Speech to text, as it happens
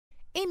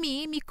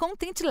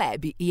Content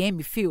Lab e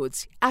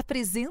M-Field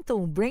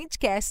apresentam o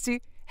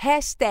Brandcast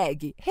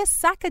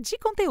 #Ressaca de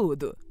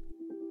Conteúdo.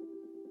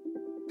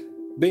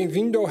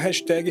 Bem-vindo ao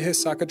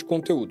Ressaca de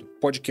Conteúdo,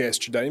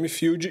 podcast da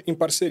M-Field em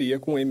parceria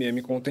com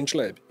o Content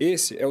Lab.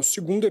 Esse é o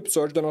segundo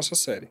episódio da nossa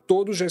série.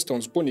 Todos já estão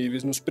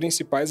disponíveis nos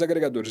principais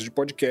agregadores de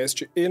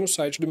podcast e no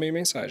site do Meio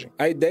Mensagem.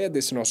 A ideia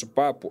desse nosso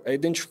papo é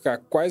identificar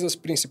quais as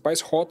principais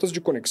rotas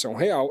de conexão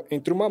real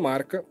entre uma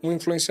marca, um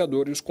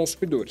influenciador e os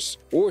consumidores.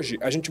 Hoje,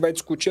 a gente vai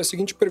discutir a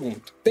seguinte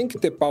pergunta: tem que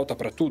ter pauta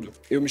para tudo?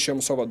 Eu me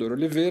chamo Salvador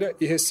Oliveira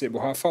e recebo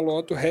Rafa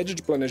Lotto, Head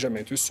de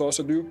Planejamento e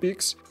Sócia do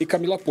UPix, e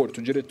Camila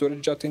Porto, Diretora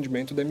de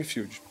Atendimento da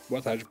M-Field.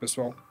 Boa tarde,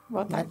 pessoal.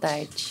 Boa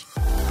tarde.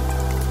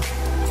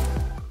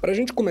 Para a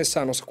gente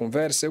começar a nossa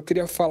conversa, eu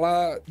queria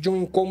falar de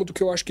um incômodo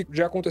que eu acho que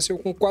já aconteceu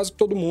com quase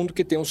todo mundo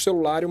que tem um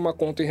celular e uma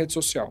conta em rede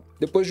social.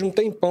 Depois de um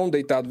tempão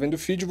deitado vendo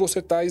feed, você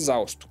está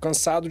exausto,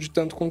 cansado de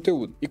tanto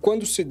conteúdo. E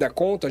quando se dá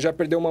conta, já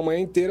perdeu uma manhã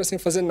inteira sem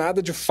fazer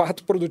nada de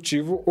fato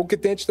produtivo ou que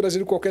tenha te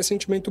trazido qualquer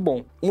sentimento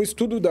bom. Um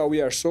estudo da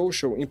We Are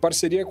Social, em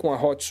parceria com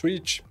a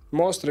Hotsuite,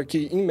 mostra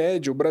que, em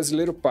média, o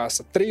brasileiro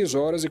passa 3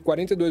 horas e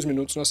 42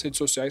 minutos nas redes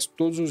sociais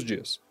todos os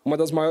dias. Uma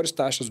das maiores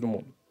taxas do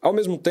mundo. Ao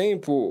mesmo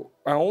tempo,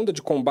 a onda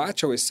de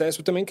combate ao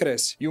excesso também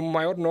cresce. E o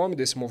maior nome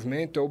desse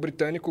movimento é o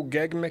britânico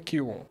Gag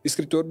McKeown,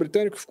 escritor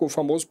britânico que ficou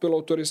famoso pelo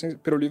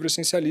livro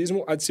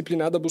Essencialismo, A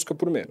Disciplinada Busca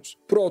por Menos.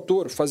 Para o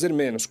autor, fazer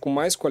menos com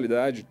mais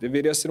qualidade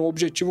deveria ser um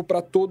objetivo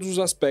para todos os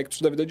aspectos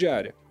da vida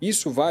diária.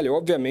 Isso vale,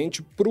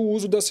 obviamente, para o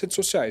uso das redes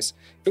sociais.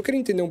 Eu queria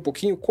entender um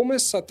pouquinho como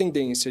essa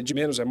tendência de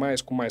menos é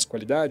mais com mais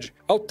qualidade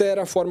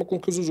altera a forma com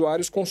que os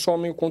usuários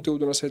consomem o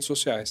conteúdo nas redes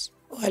sociais.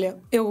 Olha,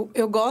 eu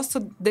gosto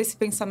desse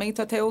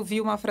pensamento, até ouvi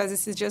uma frase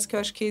esses dias que eu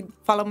acho que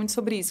fala muito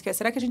sobre isso, que é: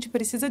 será que a gente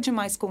precisa de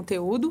mais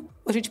conteúdo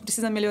ou a gente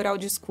precisa melhorar o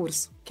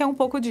discurso? Que é um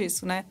pouco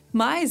disso, né?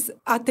 Mas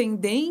a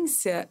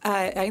tendência,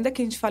 ainda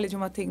que a gente fale de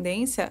uma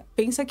tendência,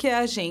 pensa que é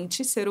a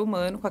gente, ser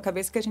humano, com a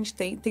cabeça que a gente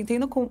tem,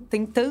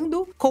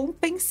 tentando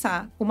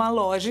compensar uma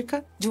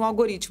lógica de um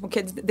algoritmo que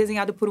é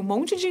desenhado por um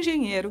monte de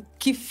engenheiro,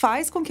 que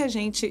faz com que a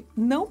gente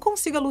não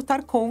consiga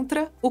lutar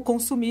contra o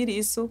consumir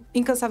isso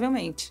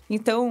incansavelmente.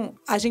 Então,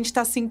 a gente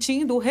está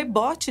sentindo o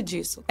rebote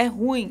disso. É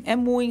ruim, é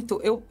muito.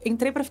 Eu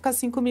entrei para ficar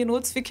 5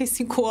 minutos, fiquei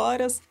 5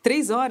 horas,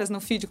 3 horas no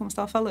feed, como você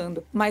estava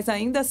falando. Mas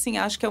ainda assim,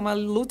 acho que é uma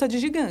luta de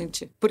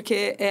gigante.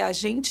 Porque é a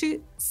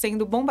gente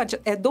sendo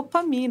bombardeado. É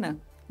dopamina.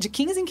 De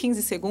 15 em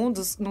 15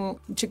 segundos, no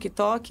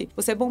TikTok,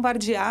 você é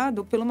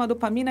bombardeado por uma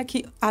dopamina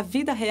que a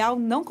vida real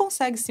não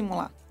consegue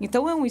simular.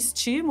 Então, é um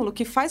estímulo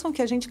que faz com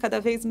que a gente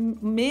cada vez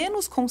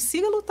menos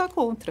consiga lutar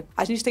contra.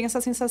 A gente tem essa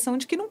sensação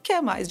de que não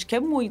quer mais, de que é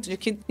muito, de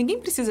que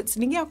ninguém precisa, se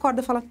ninguém acorda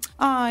e fala: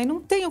 ai,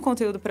 não tenho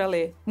conteúdo para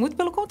ler. Muito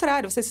pelo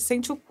contrário, você se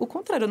sente o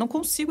contrário, eu não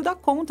consigo dar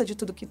conta de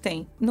tudo que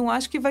tem. Não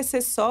acho que vai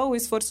ser só o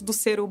esforço do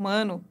ser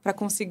humano para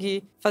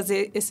conseguir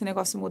fazer esse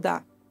negócio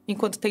mudar.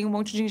 Enquanto tem um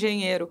monte de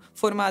engenheiro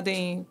formado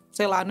em,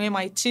 sei lá, no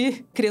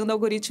MIT, criando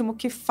algoritmo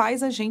que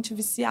faz a gente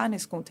viciar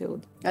nesse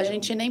conteúdo. A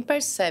gente nem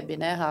percebe,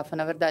 né, Rafa?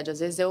 Na verdade, às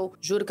vezes eu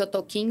juro que eu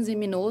tô 15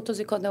 minutos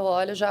e quando eu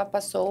olho já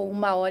passou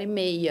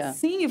 1h30.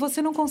 Sim, e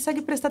você não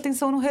consegue prestar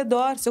atenção no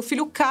redor. Seu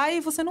filho cai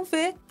e você não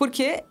vê,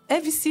 porque é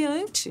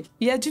viciante.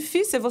 E é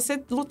difícil, é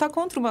você lutar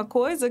contra uma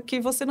coisa que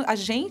você... A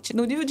gente,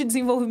 no nível de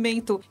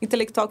desenvolvimento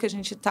intelectual que a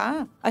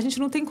gente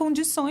não tem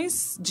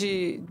condições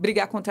de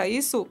brigar contra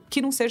isso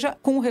que não seja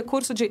com o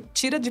recurso de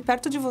tira de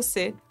perto de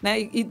você, né?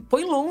 E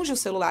põe longe o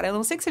celular. A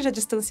não ser que seja a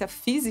distância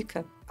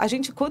física, a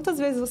gente, quantas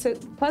vezes você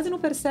quase não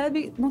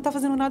percebe, não tá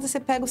fazendo nada, você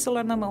pega o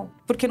celular na mão,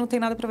 porque não tem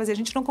nada pra fazer. A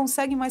gente não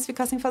consegue mais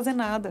ficar sem fazer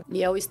nada.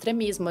 E é o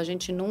extremismo, a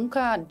gente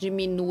nunca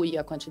diminui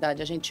a quantidade.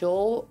 A gente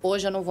ou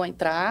hoje eu não vou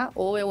entrar,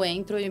 ou eu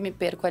entro e me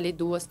perco ali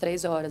 2,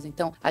 3 horas.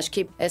 Então, acho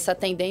que essa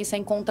tendência é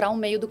encontrar um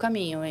meio do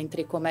caminho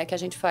entre como é que a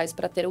gente faz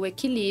pra ter o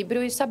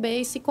equilíbrio e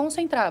saber se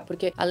concentrar.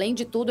 Porque, além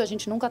de tudo, a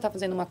gente nunca tá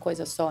fazendo uma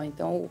coisa só.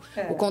 Então,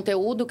 o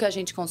conteúdo que a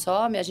gente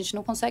consome, a gente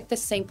não consegue ter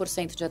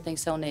 100% de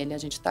atenção nele. A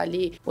gente tá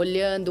ali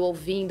olhando,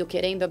 ouvindo,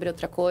 querendo abrir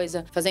outra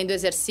coisa, fazendo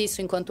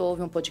exercício enquanto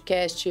ouve um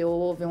podcast ou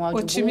ouve um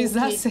audiobook.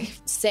 Otimizar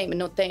sempre.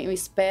 Não tem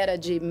espera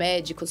de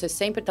médico, você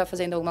sempre tá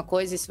fazendo alguma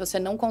coisa e se você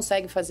não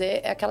consegue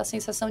fazer, é aquela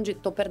sensação de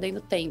tô perdendo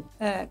tempo.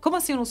 Como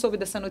assim eu não soube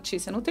dessa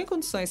notícia? Não tem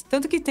condições.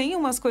 Tanto que tem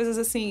umas coisas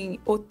assim,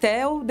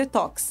 hotel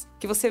detox,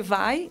 que você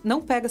vai,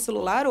 não pega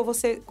celular, ou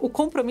o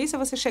compromisso é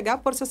você chegar,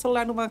 pôr seu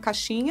celular numa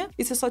caixinha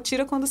e você só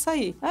tira quando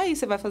sair. Aí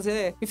você vai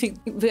fazer, enfim,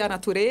 ver a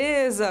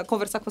natureza,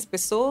 conversar com as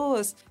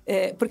pessoas,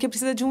 porque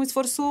precisa de um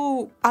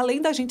esforço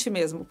além da gente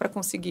mesmo pra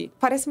conseguir.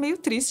 Parece meio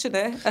triste,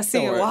 né?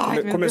 Assim,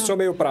 começou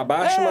meio pra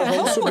baixo, mas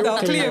vamos subir o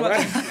clima.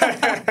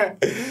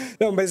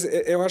 Não, mas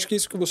eu acho que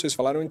isso que vocês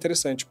falaram é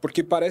interessante,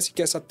 porque parece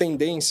que essa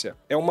tendência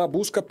é uma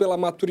busca pela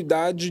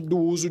maturidade do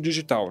uso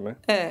digital, né?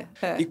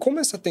 E como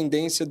essa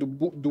tendência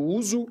do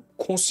uso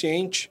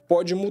consciente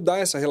pode mudar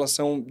essa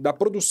relação da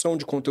produção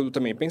de conteúdo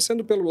também,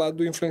 pensando pelo lado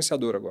do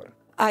influenciador agora.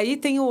 Aí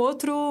tem o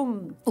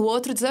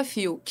outro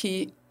desafio,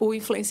 que o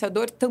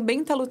influenciador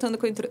também está lutando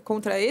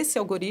contra esse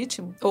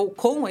algoritmo, ou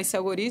com esse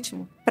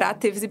algoritmo, para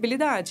ter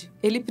visibilidade.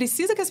 Ele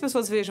precisa que as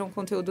pessoas vejam o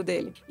conteúdo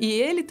dele. E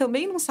ele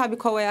também não sabe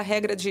qual é a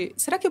regra de,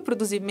 será que eu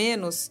produzir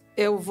menos,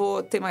 eu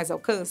vou ter mais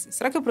alcance?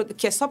 Será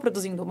que é só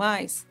produzindo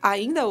mais?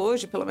 Ainda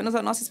hoje, pelo menos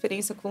a nossa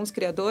experiência com os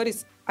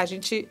criadores, a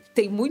gente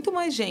tem muito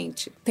mais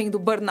gente tendo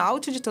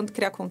burnout de tanto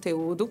criar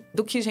conteúdo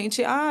do que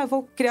gente, eu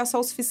vou criar só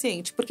o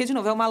suficiente. Porque, de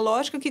novo, é uma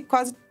lógica que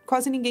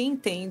quase ninguém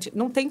entende,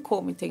 não tem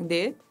como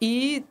entender.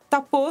 E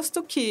tá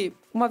posto que,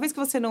 uma vez que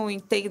você não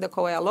entenda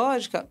qual é a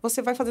lógica,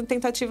 você vai fazendo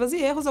tentativas e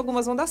erros,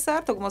 algumas vão dar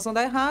certo, algumas vão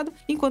dar errado.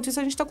 Enquanto isso,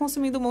 a gente tá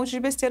consumindo um monte de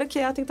besteira que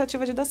é a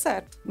tentativa de dar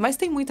certo. Mas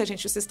tem muita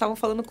gente, vocês estavam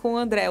falando com o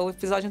André, o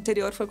episódio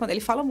anterior foi quando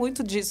ele fala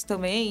muito disso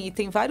também, e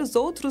tem vários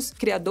outros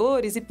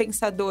criadores e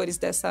pensadores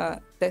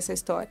dessa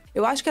história.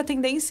 Eu acho que a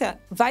tendência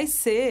vai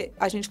ser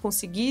a gente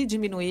conseguir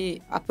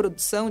diminuir a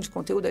produção de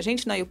conteúdo. A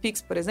gente, na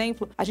YouPix, por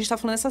exemplo, a gente tá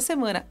falando essa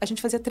semana, a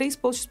gente fazia 3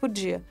 posts por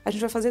dia. A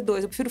gente vai fazer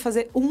 2. Eu prefiro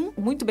fazer um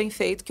muito bem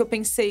feito, que eu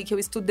pensei, que eu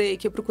estudei,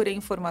 que eu procurei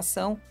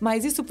informação.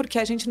 Mas isso porque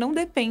a gente não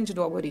depende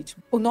do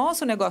algoritmo. O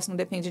nosso negócio não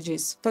depende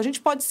disso. Então a gente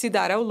pode se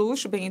dar ao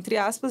luxo, bem entre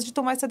aspas, de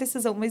tomar essa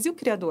decisão. Mas e o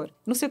criador?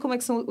 Não sei como é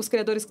que são os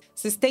criadores.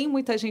 Vocês têm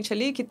muita gente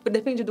ali que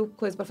depende do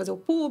coisa para fazer o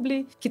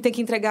publi, que tem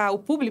que entregar o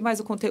publi mais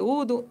o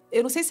conteúdo.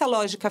 Eu não sei se a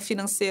lógica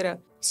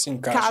financeira se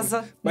encaixa.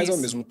 Casa mas nisso.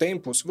 Ao mesmo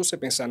tempo, se você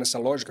pensar nessa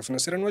lógica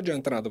financeira, não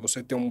adianta nada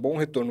você ter um bom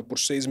retorno por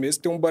 6 meses,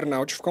 ter um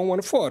burnout e ficar 1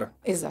 ano fora.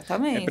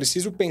 Exatamente. É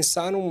preciso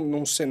pensar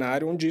num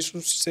cenário onde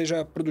isso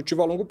seja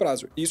produtivo a longo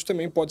prazo. Isso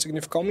também pode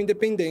significar uma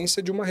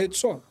independência de uma rede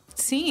só.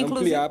 Sim,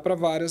 ampliar para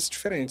várias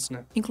diferentes,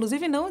 né?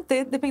 Inclusive não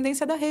ter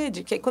dependência da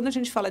rede, que quando a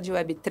gente fala de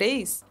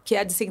Web3, que é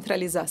a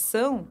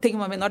descentralização, tem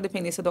uma menor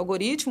dependência do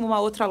algoritmo,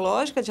 uma outra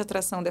lógica de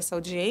atração dessa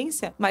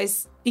audiência,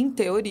 mas em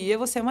teoria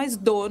você é mais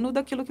dono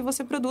daquilo que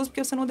você produz,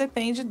 porque você não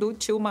depende do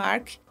tio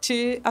Mark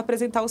te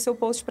apresentar o seu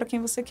post para quem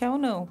você quer ou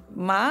não.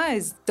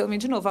 Mas, também,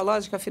 de novo, a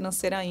lógica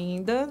financeira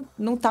ainda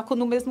não está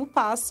no mesmo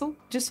passo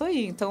disso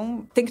aí.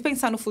 Então, tem que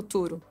pensar no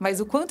futuro. Mas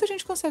o quanto a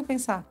gente consegue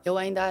pensar? Eu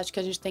ainda acho que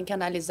a gente tem que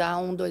analisar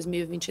um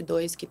 2022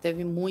 que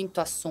teve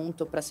muito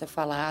assunto para ser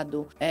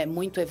falado,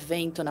 muito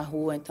evento na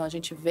rua. Então, a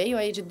gente veio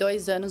aí de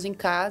 2 anos em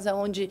casa,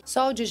 onde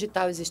só o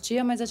digital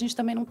existia, mas a gente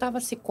também não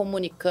estava se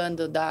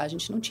comunicando, a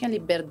gente não tinha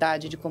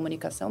liberdade de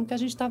comunicação, porque a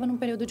gente estava num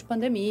período de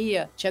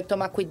pandemia, tinha que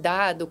tomar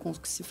cuidado com o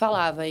que se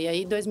falava. E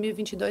aí,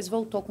 2022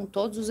 voltou com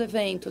todos os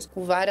eventos,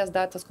 com várias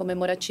datas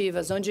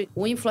comemorativas, onde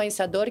o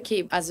influenciador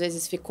que, às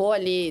vezes, ficou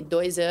ali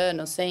 2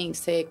 anos sem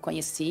ser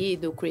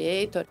conhecido,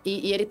 creator,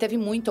 e ele teve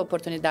muita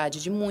oportunidade,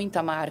 de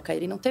muita marca.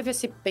 Ele não teve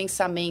esse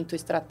pensamento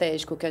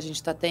estratégico que a gente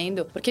está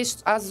tendo, porque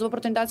as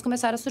oportunidades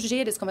começaram a surgir,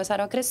 eles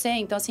começaram a crescer.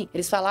 Então, assim,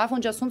 eles falavam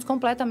de assuntos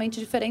completamente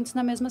diferentes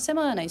na mesma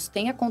semana. Isso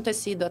tem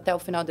acontecido até o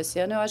final desse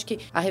ano. Eu acho que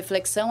a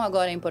reflexão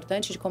agora é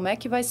importante de como é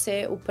que vai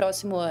ser o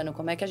próximo ano,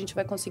 como é que a gente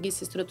vai conseguir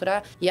se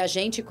estruturar, e a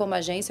gente, como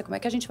agência, como é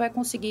que a gente vai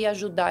conseguir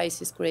ajudar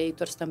esses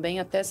creators também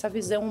a ter essa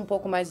visão um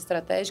pouco mais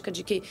estratégica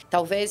de que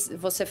talvez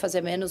você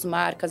fazer menos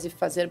marcas e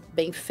fazer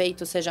bem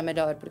feito seja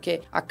melhor,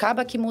 porque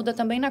acaba que muda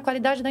também na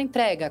qualidade da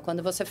entrega.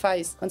 Quando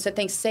você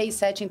tem 6,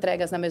 7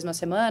 entregas na mesma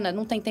semana,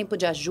 não tem tempo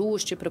de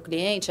ajuste para o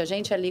cliente, a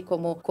gente ali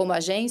como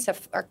agência,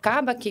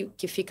 acaba que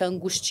fica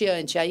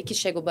angustiante, aí que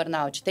chega o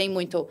burnout. Tem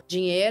muito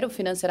dinheiro,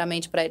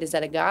 financeiramente para eles é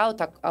legal,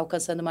 tá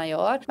alcançando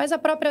maior, mas a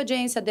própria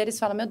audiência deles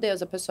fala, meu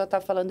Deus, a pessoa tá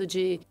falando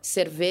de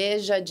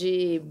cerveja,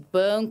 de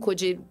banco,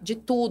 de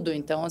tudo.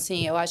 Então,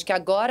 assim, eu acho que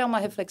agora é uma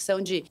reflexão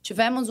de,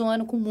 tivemos um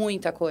ano com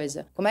muita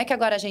coisa. Como é que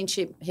agora a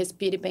gente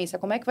respira e pensa,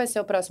 como é que vai ser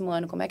o próximo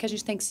ano? Como é que a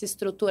gente tem que se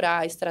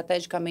estruturar,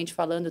 estrategicamente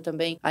falando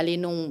também, ali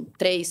num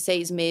 3,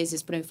 6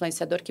 meses para o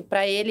influenciador, que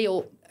para ele,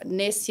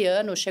 nesse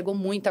ano, chegou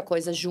muita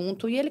coisa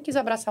junto e ele quis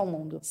abraçar o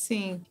mundo.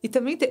 Sim. E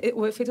também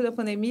o efeito da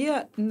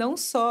pandemia não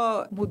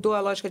só mudou a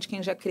lógica de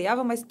quem já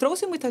criava, mas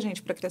trouxe muita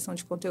gente para a criação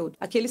de conteúdo.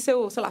 Aquele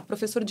seu, sei lá,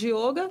 professor de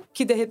yoga,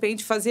 que de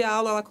repente fazia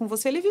aula lá com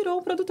você, ele virou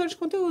um produtor de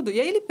conteúdo. E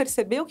aí ele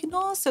percebeu que,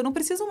 nossa, eu não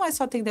preciso mais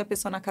só atender a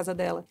pessoa na casa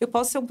dela. Eu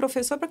posso ser um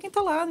professor para quem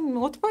tá lá em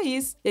outro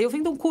país. E aí eu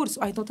vendo um curso.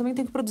 Então também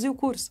tenho que produzir o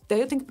curso.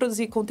 Daí eu tenho que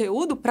produzir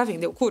conteúdo para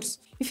vender o curso.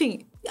 Enfim,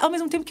 ao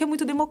mesmo tempo que é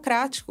muito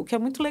democrático, que é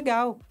muito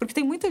legal. Porque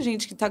tem muita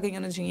gente que tá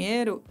ganhando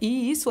dinheiro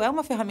e isso é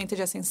uma ferramenta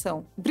de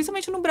ascensão.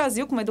 Principalmente no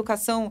Brasil, com uma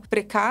educação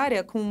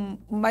precária, com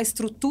uma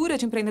estrutura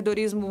de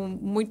empreendedorismo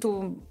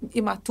muito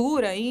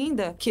imatura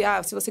ainda, que,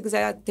 se você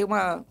quiser ter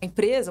uma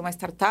empresa, uma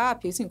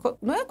startup, assim,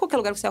 não é qualquer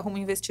lugar que você arruma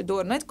um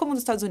investidor, não é como nos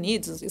Estados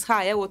Unidos,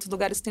 Israel, outros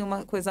lugares tem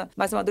uma coisa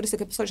mais amadurista,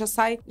 que a pessoa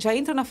já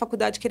entra na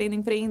faculdade querendo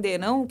empreender,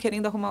 não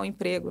querendo arrumar um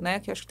emprego, né?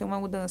 Que eu acho que tem uma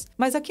mudança.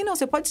 Mas aqui não,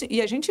 você pode...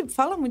 E a gente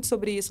fala muito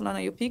sobre isso lá na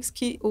YouPix,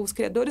 que que os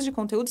criadores de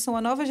conteúdo são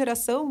a nova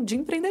geração de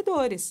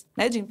empreendedores,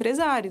 né? De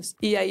empresários.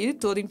 E aí,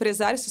 todo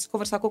empresário, se você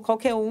conversar com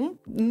qualquer um,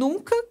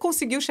 nunca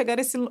conseguiu chegar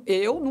nesse...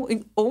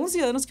 em 11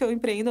 anos que eu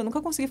empreendo, eu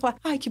nunca consegui falar,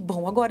 ai, que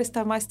bom, agora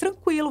está mais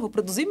tranquilo, vou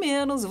produzir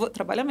menos, vou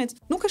trabalhar menos.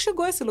 Nunca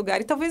chegou a esse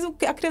lugar. E talvez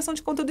a criação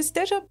de conteúdo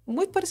esteja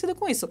muito parecida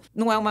com isso.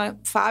 Não é uma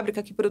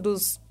fábrica que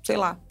produz, sei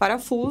lá,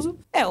 parafuso.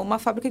 É uma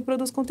fábrica que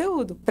produz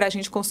conteúdo pra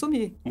gente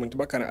consumir. Muito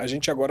bacana. A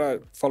gente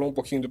agora falou um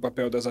pouquinho do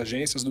papel das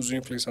agências, dos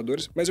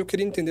influenciadores, mas eu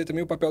queria entender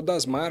também o papel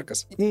das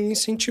marcas em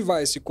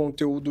incentivar esse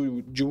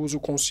conteúdo de uso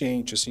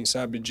consciente, assim,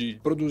 sabe? De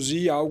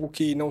produzir algo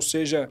que não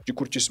seja de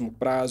curtíssimo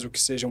prazo, que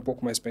seja um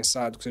pouco mais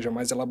pensado, que seja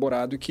mais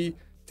elaborado e que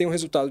tenha um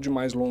resultado de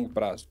mais longo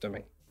prazo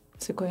também.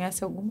 Você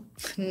conhece alguma?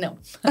 Não.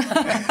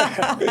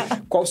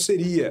 Qual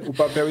seria o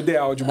papel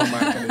ideal de uma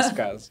marca nesse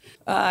caso?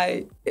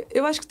 Ai,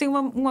 eu acho que tem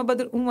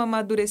um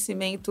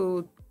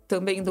amadurecimento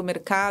também do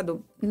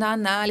mercado na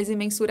análise e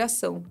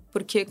mensuração.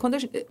 Porque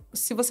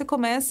se você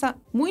começa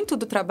muito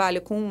do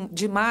trabalho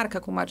de marca,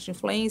 com marketing de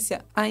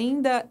influência,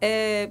 ainda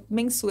é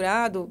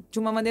mensurado de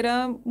uma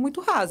maneira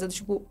muito rasa.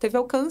 Tipo, teve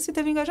alcance e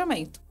teve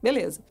engajamento.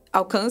 Beleza.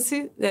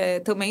 Alcance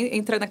também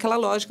entra naquela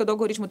lógica do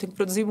algoritmo. Tem que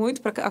produzir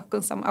muito para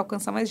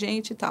alcançar mais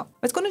gente e tal.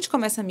 Mas quando a gente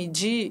começa a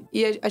medir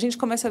e a gente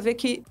começa a ver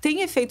que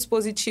tem efeitos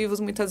positivos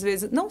muitas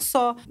vezes, não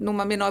só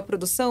numa menor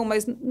produção,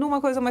 mas numa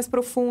coisa mais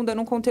profunda,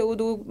 num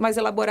conteúdo mais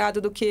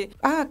elaborado do que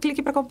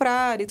clique para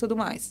comprar e tudo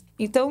mais.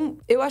 Então,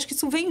 eu acho que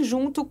isso vem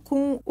junto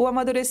com o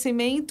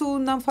amadurecimento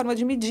na forma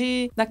de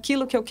medir,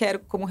 naquilo que eu quero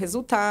como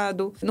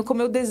resultado, no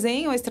como eu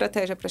desenho a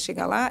estratégia para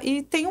chegar lá,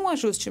 e tem um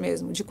ajuste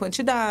mesmo de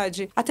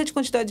quantidade, até de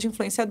quantidade de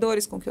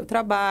influenciadores com que eu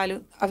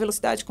trabalho, a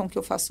velocidade com que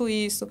eu faço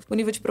isso, o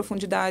nível de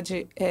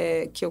profundidade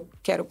que eu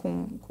quero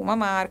com uma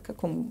marca,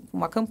 com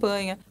uma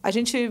campanha. A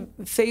gente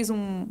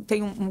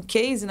tem um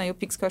case na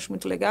YouPix que eu acho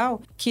muito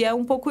legal, que é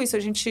um pouco isso. A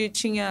gente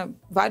tinha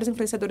vários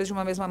influenciadores de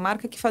uma mesma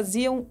marca que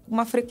faziam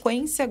uma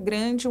frequência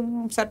grande,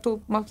 uma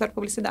certa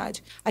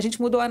publicidade. A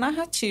gente mudou a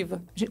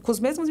narrativa, com os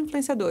mesmos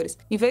influenciadores.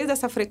 Em vez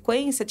dessa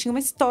frequência, tinha uma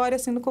história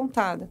sendo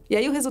contada. E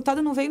aí o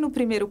resultado não veio no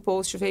primeiro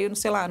post, veio no,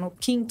 sei lá, no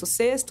quinto,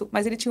 sexto,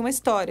 mas ele tinha uma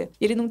história.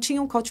 E ele não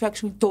tinha um call to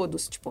action em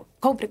todos, tipo,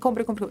 compre,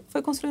 compre, compre.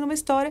 Foi construindo uma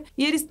história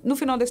e eles, no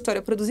final da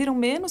história, produziram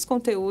menos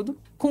conteúdo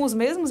com os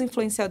mesmos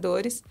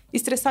influenciadores,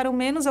 estressaram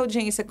menos a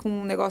audiência com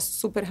um negócio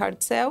super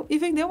hard sell e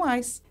vendeu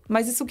mais.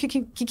 Mas isso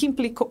que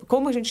implica?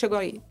 Como a gente chegou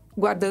aí?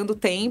 Guardando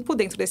tempo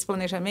dentro desse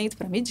planejamento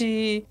para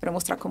medir, para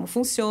mostrar como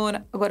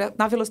funciona. Agora,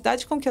 na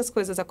velocidade com que as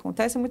coisas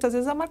acontecem, muitas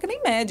vezes a marca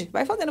nem mede.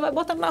 Vai fazendo, vai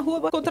botando na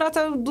rua,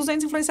 contrata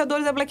 200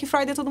 influenciadores, é Black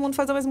Friday, todo mundo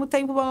faz ao mesmo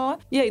tempo, blá, blá, blá.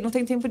 E aí não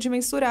tem tempo de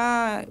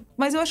mensurar.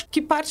 Mas eu acho que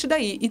parte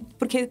daí, e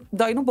porque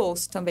dói no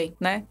bolso também,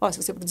 né?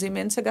 Se você produzir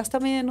menos, você gasta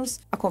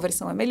menos, a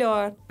conversão é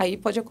melhor, aí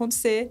pode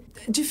acontecer.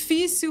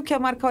 Difícil que a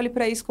marca olhe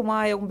para isso como,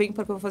 é um bem que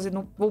eu vou fazer,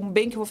 um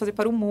bem que eu vou fazer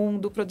para o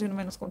mundo, produzindo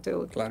menos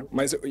conteúdo. Claro,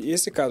 mas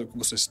esse caso que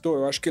você citou,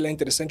 eu acho que ele é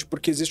interessante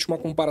porque existe uma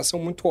comparação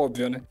muito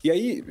óbvia, né? E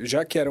aí,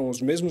 já que eram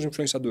os mesmos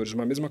influenciadores,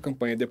 uma mesma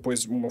campanha,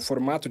 depois um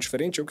formato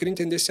diferente, eu queria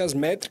entender se as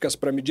métricas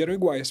para medir eram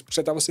iguais. Porque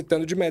você estava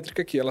citando de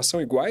métrica aqui, elas são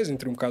iguais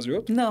entre um caso e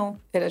outro? Não,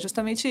 era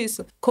justamente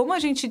isso. Como a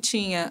gente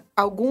tinha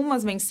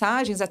algumas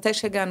mensagens até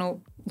chegar no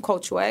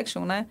call to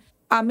action, né?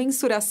 A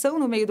mensuração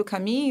no meio do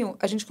caminho,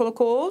 a gente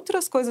colocou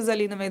outras coisas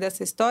ali no meio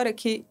dessa história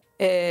que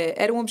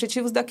eram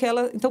objetivos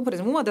daquela... Então, por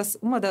exemplo,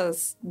 uma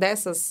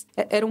dessas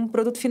era um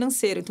produto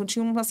financeiro, então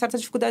tinha uma certa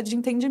dificuldade de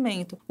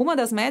entendimento. Uma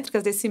das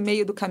métricas desse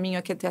meio do caminho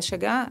aqui até a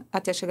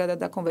chegada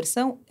da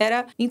conversão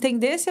era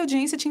entender se a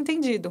audiência tinha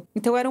entendido.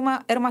 Então, era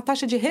uma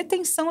taxa de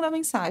retenção da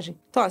mensagem.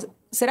 Então,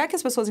 será que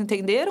as pessoas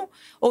entenderam?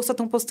 Ou só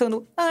estão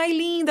postando, ai,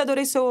 linda,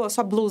 adorei sua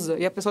blusa.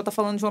 E a pessoa está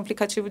falando de um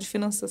aplicativo de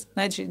finanças,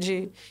 né,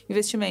 de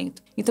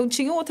investimento. Então,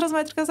 tinham outras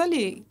métricas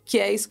ali, que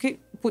é isso que...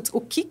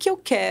 o que eu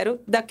quero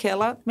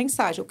daquela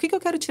mensagem? O que eu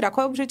quero tirar?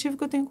 Qual é o objetivo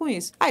que eu tenho com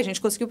isso? Aí a gente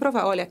conseguiu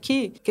provar. Olha,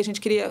 aqui, que a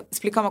gente queria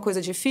explicar uma coisa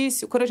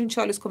difícil, quando a gente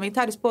olha os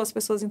comentários, as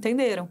pessoas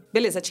entenderam.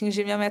 Beleza,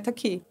 atingi minha meta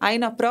aqui. Aí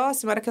na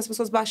próxima era que as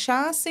pessoas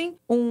baixassem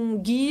um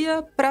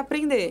guia para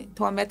aprender.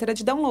 Então a meta era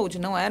de download,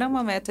 não era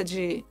uma meta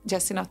de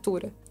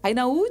assinatura. Aí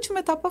na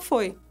última etapa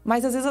foi.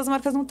 Mas às vezes as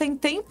marcas não têm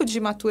tempo de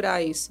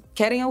maturar isso.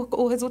 Querem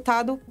o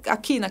resultado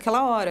aqui,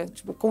 naquela hora.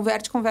 Tipo,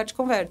 converte.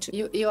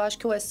 E eu acho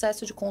que o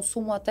excesso de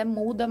consumo até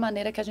muda a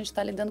maneira que a gente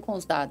está lidando com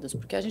os dados.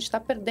 Porque a gente está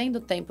perdendo o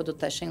tempo do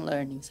test and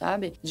learning,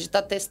 sabe? A gente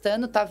está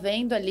testando, está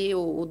vendo ali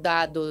o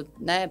dado,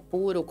 né,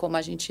 puro, como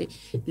a gente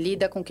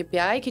lida com o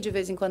KPI, que de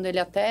vez em quando ele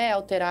até é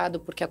alterado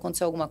porque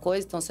aconteceu alguma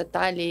coisa. Então você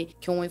tá ali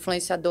que um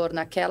influenciador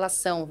naquela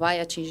ação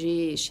vai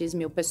atingir X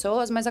mil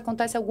pessoas, mas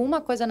acontece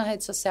alguma coisa na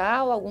rede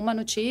social, alguma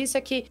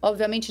notícia que,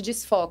 obviamente,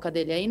 desfoca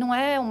dele. Aí não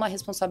é uma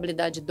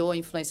responsabilidade do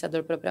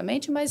influenciador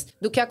propriamente, mas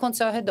do que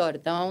aconteceu ao redor.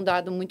 Então, é um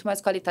dado muito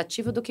mais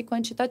qualitativo do que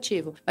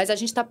quantitativo. Mas a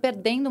gente está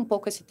perdendo um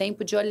pouco esse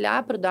tempo de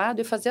olhar para o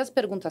dado e fazer as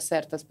perguntas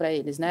certas para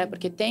eles, né?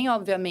 Porque tem,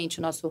 obviamente,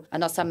 a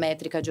nossa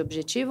métrica de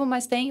objetivo,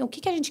 mas tem o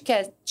que a gente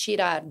quer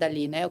tirar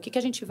dali, né? O que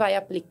a gente vai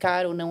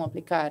aplicar ou não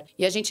aplicar.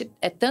 E a gente,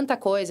 é tanta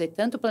coisa e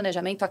tanto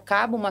planejamento,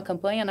 acaba uma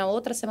campanha, na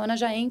outra semana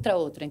já entra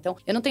outra. Então,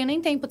 eu não tenho nem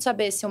tempo de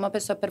saber se uma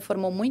pessoa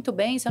performou muito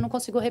bem, se eu não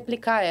consigo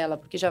replicar ela,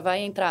 porque já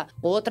vai entrar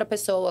outra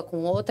pessoa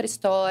com outra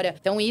história.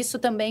 Então, isso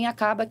também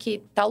acaba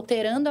que tá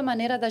alterando a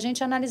maneira da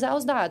gente analisar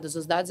os dados.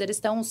 Os dados, eles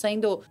estão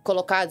sendo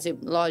colocados, e,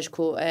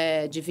 lógico,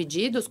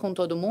 divididos com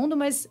todo mundo,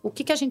 mas o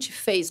que a gente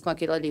fez com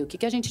aquilo ali? O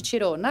que a gente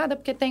tirou? Nada,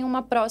 porque tem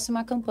uma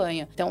próxima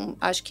campanha. Então,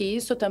 acho que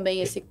isso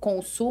também, esse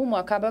consumo,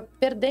 acaba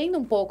perdendo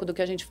um pouco do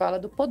que a gente fala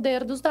do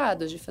poder dos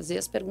dados, de fazer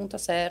as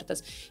perguntas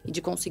certas e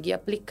de conseguir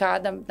aplicar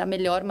da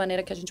melhor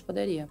maneira que a gente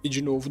poderia. E,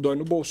 de novo, dói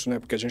no bolso, né?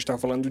 Porque a gente tá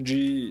falando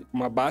de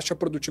uma baixa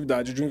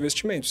produtividade de um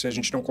investimento, se a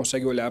gente não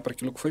consegue olhar para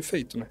aquilo que foi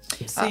feito, né?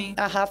 Sim.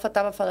 A Rafa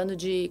estava falando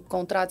de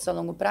contratos a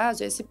longo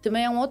prazo, esse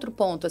também é um outro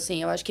ponto,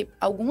 assim, eu acho que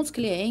alguns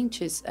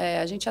clientes,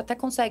 a gente até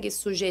consegue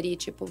sugerir,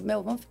 tipo,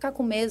 vamos ficar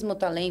com o mesmo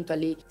talento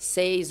ali,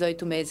 6,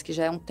 8 meses, que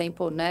já é um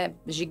tempo, né,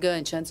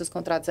 gigante. Antes os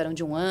contratos eram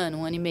de 1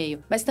 ano e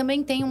meio. Mas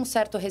também tem um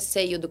certo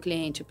receio do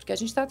cliente, porque a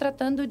gente está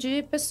tratando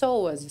de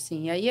pessoas,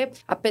 assim. E aí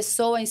a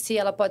pessoa em si,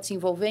 ela pode se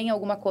envolver em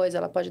alguma coisa,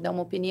 ela pode dar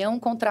uma opinião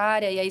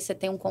contrária, e aí você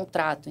tem um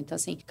contrato. Então,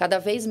 assim, cada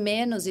vez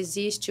menos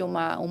existe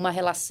uma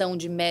relação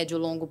de médio e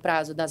longo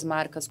prazo das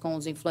marcas com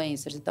os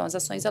influencers. Então, as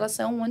ações, elas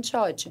são one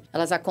shot.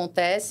 Elas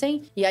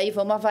acontecem, e aí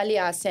vamos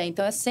avaliar se é.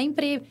 Então, é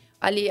sempre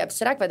ali,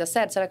 será que vai dar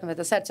certo? Será que não vai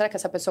dar certo? Será que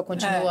essa pessoa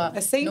continua É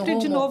sempre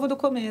de novo do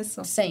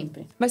começo.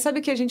 Sempre. Mas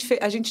sabe que a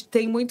gente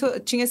tem muito...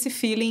 Tinha esse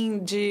feeling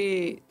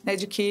de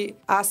que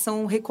a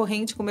ação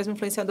recorrente com o mesmo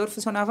influenciador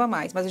funcionava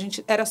mais. Mas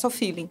era só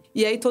feeling.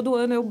 E aí, todo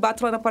ano, eu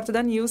bato lá na porta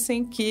da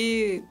Nielsen,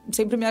 que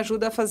sempre me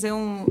ajuda a fazer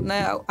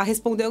a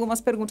responder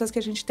algumas perguntas que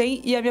a gente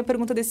tem. E a minha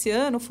pergunta desse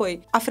ano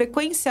foi: a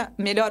frequência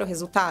melhora o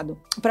resultado?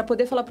 Para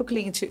poder falar para o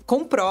cliente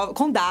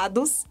com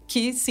dados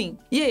que sim.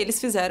 E aí,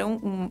 eles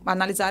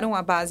analisaram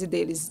a base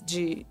deles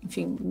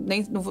enfim,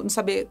 não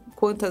saber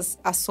quantas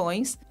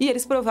ações. E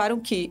eles provaram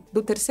que,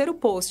 do terceiro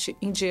post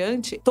em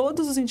diante,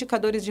 todos os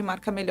indicadores de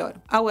marca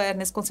melhoram.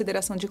 Awareness,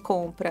 consideração de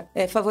compra,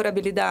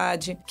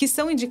 favorabilidade, que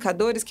são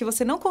indicadores que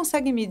você não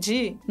consegue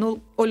medir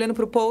olhando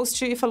para o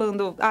post e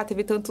falando,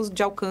 teve tantos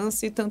de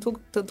alcance e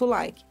tanto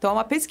like. Então, é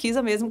uma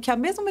pesquisa mesmo, que é a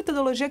mesma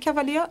metodologia que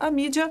avalia a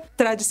mídia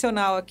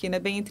tradicional aqui, né?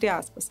 Bem entre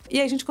aspas. E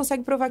aí, a gente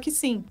consegue provar que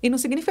sim. E não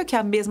significa que é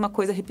a mesma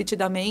coisa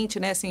repetidamente,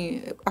 né?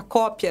 Assim, a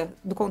cópia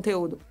do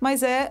conteúdo.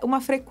 Mas é uma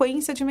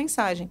frequência de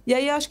mensagem. E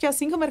aí, acho que é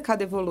assim que o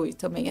mercado evolui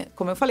também.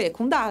 Como eu falei, é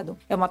com dado.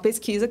 É uma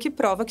pesquisa que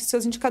prova que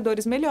seus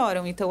indicadores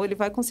melhoram. Então, ele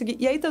vai conseguir...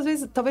 E aí,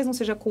 talvez não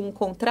seja com um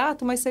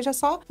contrato, mas seja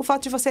só o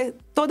fato de você,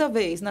 toda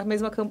vez,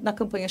 na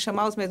campanha,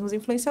 chamar os mesmos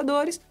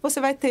influenciadores,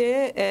 você vai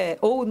ter...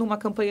 ou numa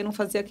campanha não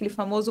fazer aquele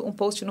famoso um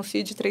post no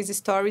feed, 3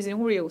 stories e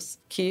um Reels,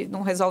 que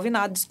não resolve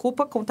nada.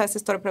 Desculpa contar essa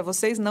história pra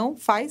vocês, não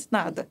faz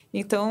nada.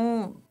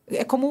 Então...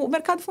 É como o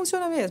mercado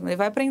funciona mesmo. Ele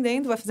vai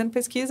aprendendo, vai fazendo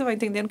pesquisa, vai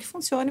entendendo o que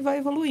funciona e vai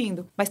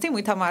evoluindo. Mas tem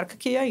muita marca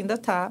que ainda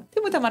tá... Tem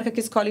muita marca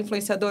que escolhe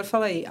influenciador e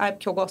fala aí, é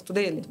porque eu gosto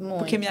dele? Muito.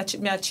 Porque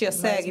minha tia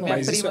segue, minha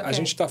mas prima isso, a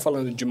gente tá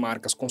falando de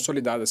marcas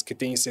consolidadas que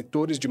têm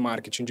setores de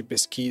marketing, de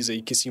pesquisa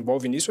e que se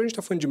envolvem nisso, ou a gente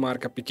tá falando de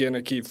marca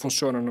pequena que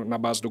funciona na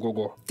base do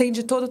gogó? Tem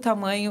de todo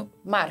tamanho.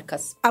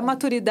 Marcas. A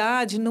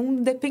maturidade não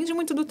depende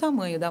muito do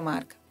tamanho da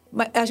marca.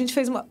 A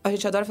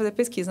gente adora fazer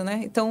pesquisa, né?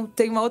 Então,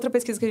 tem uma outra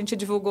pesquisa que a gente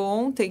divulgou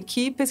ontem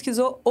que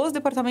pesquisou os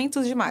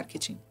departamentos de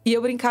marketing. E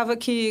eu brincava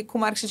que com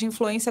marketing de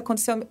influência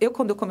aconteceu...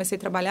 Quando eu comecei a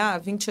trabalhar,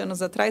 20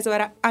 anos atrás, eu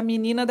era a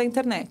menina da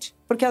internet.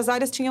 Porque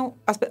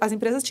as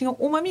empresas tinham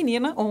uma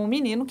menina ou um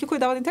menino que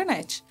cuidava da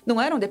internet.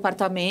 Não era um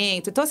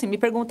departamento. Então, assim, me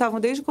perguntavam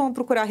desde como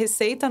procurar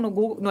receita no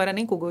Google. Não era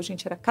nem Google,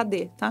 gente, era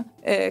KD, tá?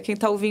 Quem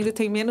tá ouvindo e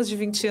tem menos de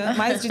 20 anos,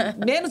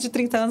 menos de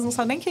 30 anos, não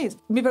sabe nem o que é isso.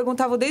 Me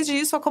perguntavam desde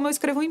isso a como eu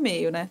escrevo um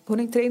e-mail, né? Quando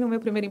eu entrei no meu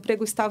primeiro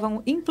emprego,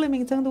 estavam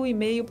implementando o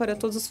e-mail para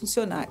todos os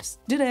funcionários.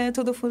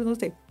 Direto do fundo do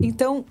tempo.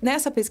 Então,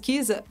 nessa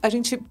pesquisa, a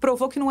gente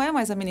provou que não é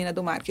mais a menina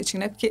do marketing,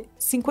 né? Porque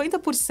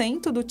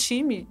 50% do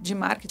time de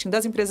marketing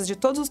das empresas de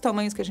todos os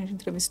tamanhos que a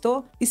gente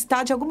entrevistou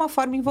está, de alguma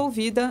forma,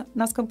 envolvida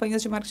nas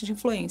campanhas de marketing de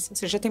influência. Ou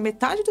seja, já tem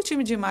metade do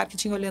time de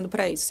marketing olhando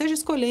para isso. Seja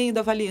escolhendo,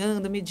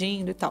 avaliando,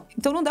 medindo e tal.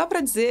 Então, não dá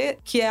para dizer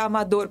que é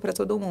amador para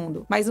todo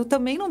mundo. Mas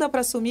também não dá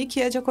para assumir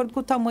que é de acordo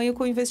com o tamanho,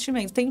 com o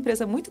investimento. Tem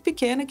empresa muito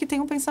pequena que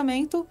tem um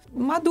pensamento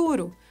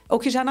maduro. Ou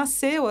que já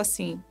nasceu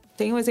assim.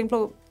 Tem um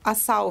exemplo, a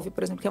Salve,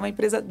 por exemplo, que é uma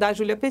empresa da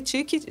Julia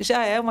Petit, que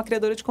já é uma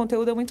criadora de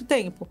conteúdo há muito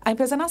tempo. A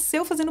empresa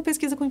nasceu fazendo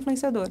pesquisa com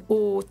influenciador.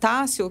 O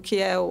Tássio, que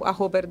é o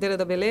 @herdeira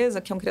da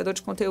beleza, que é um criador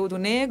de conteúdo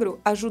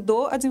negro,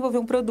 ajudou a desenvolver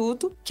um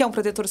produto, que é um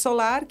protetor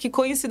solar, que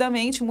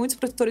conhecidamente muitos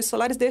protetores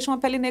solares deixam a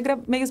pele negra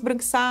meio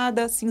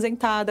esbranquiçada,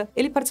 cinzentada.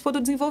 Ele participou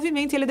do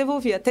desenvolvimento e ele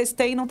devolvia.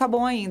 Testei, não tá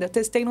bom ainda.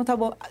 Testei, não tá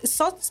bom.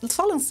 Só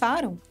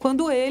lançaram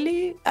quando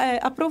ele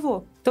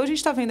aprovou. Então, a gente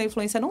está vendo a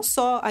influência não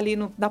só ali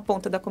na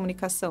ponta da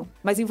comunicação,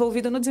 mas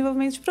envolvida no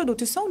desenvolvimento de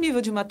produto. Isso é um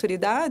nível de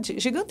maturidade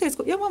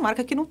gigantesco. E é uma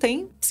marca que não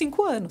tem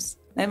 5 anos.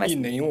 Né? E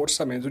nem um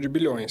orçamento de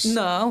bilhões.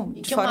 Não,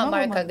 e que uma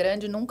marca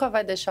grande nunca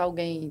vai deixar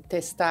alguém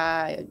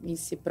testar em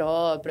si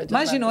próprio.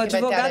 Imagina, o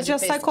advogado já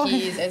sai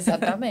correndo.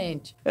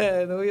 Exatamente.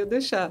 Não ia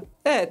deixar.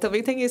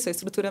 Também tem isso, a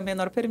estrutura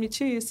menor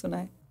permite isso,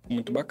 né?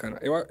 Muito bacana.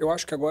 Eu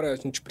acho que agora a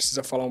gente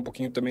precisa falar um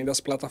pouquinho também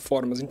das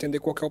plataformas, entender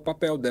qual que é o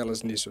papel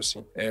delas nisso,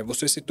 assim.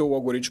 Você citou o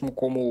algoritmo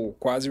como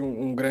quase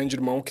um grande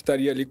irmão que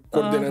estaria ali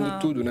coordenando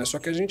tudo, né? Só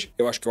que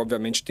eu acho que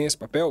obviamente tem esse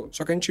papel,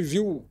 só que a gente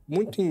viu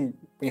muito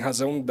em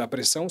razão da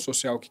pressão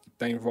social que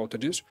está em volta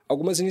disso,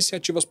 algumas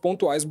iniciativas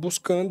pontuais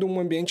buscando um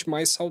ambiente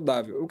mais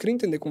saudável. Eu queria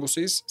entender com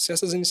vocês se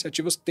essas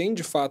iniciativas têm,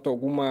 de fato,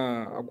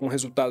 algum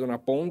resultado na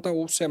ponta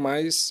ou se é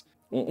mais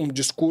um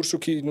discurso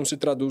que não se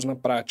traduz na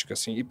prática,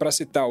 assim. E para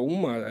citar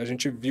a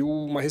gente viu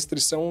uma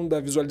restrição da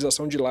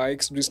visualização de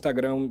likes do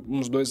Instagram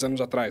uns 2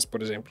 anos atrás,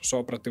 por exemplo,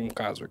 só para ter um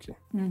caso aqui.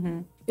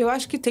 Uhum. Eu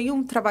acho que tem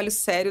um trabalho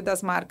sério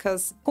das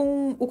marcas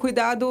com o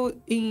cuidado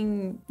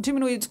em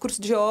diminuir o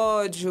discurso de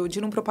ódio, de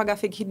não propagar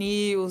fake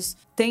news.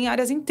 Tem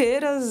áreas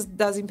inteiras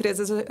das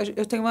empresas.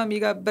 Eu tenho uma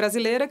amiga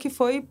brasileira que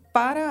foi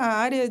para a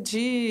área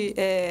de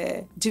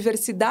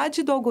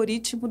diversidade do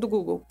algoritmo do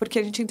Google. Porque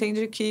a gente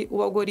entende que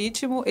o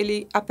algoritmo,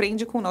 ele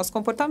aprende com o nosso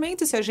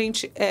comportamento. E se a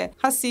gente é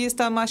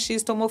racista,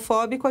 machista,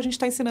 homofóbico, a gente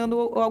está ensinando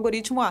o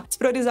algoritmo a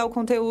despriorizar o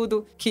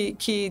conteúdo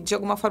que de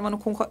alguma forma não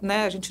concorda,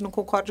 né? A gente não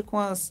concorde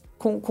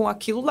com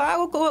aquilo lá,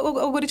 o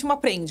algoritmo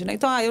aprende, né?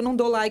 Então, eu não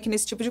dou like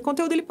nesse tipo de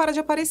conteúdo, ele para de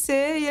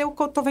aparecer e eu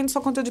tô vendo só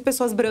conteúdo de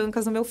pessoas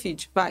brancas no meu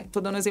feed. Tô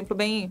dando um exemplo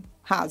bem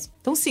raso.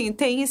 Então, sim,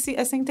 tem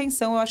essa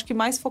intenção, eu acho que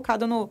mais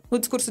focada no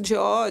discurso de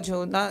ódio,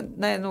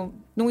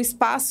 num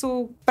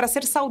espaço para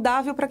ser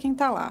saudável para quem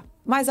tá lá.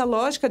 Mas a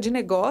lógica de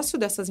negócio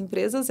dessas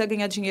empresas é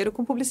ganhar dinheiro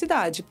com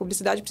publicidade.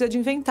 Publicidade precisa de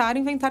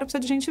inventário precisa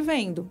de gente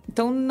vendo.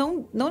 Então,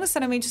 não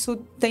necessariamente isso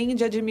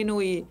tende a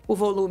diminuir o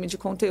volume de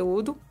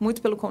conteúdo.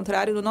 Muito pelo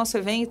contrário, no nosso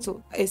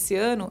evento, esse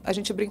ano, a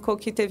gente brincou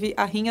que teve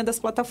a rinha das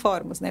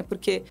plataformas, né?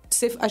 Porque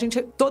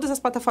todas as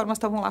plataformas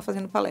estavam lá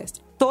fazendo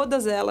palestra.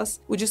 Todas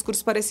elas, o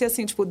discurso parecia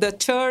assim, tipo, the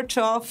church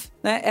of,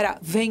 né? Era,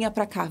 venha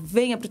pra cá,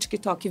 venha pro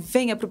TikTok,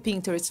 venha pro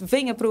Pinterest,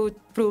 venha pro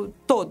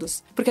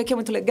todos. Porque aqui é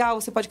muito legal,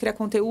 você pode criar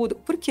conteúdo.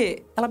 Por quê?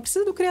 Ela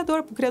precisa do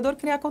criador, para o criador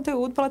criar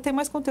conteúdo, para ela ter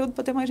mais conteúdo,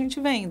 para ter mais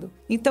gente vendo.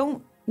 Então,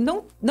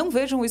 não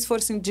vejo um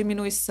esforço em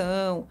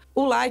diminuição.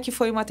 O like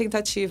foi uma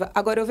tentativa.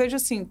 Agora, eu vejo,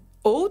 assim,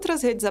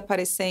 outras redes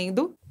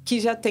aparecendo que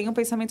já têm um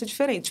pensamento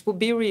diferente. Tipo, o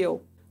Be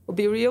Real. O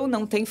Be Real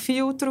não tem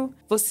filtro.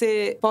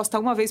 Você posta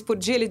uma vez por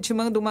dia, ele te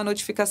manda uma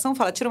notificação,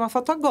 fala, tira uma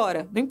foto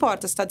agora. Não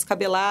importa se tá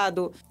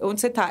descabelado,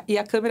 onde você tá. E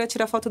a câmera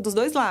tira a foto dos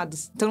 2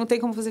 lados. Então, não tem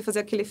como você fazer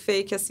aquele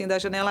fake, assim, da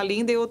janela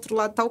linda e outro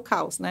lado tá o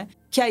caos, né?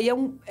 Que aí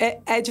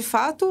é de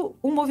fato,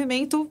 um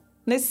movimento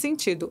nesse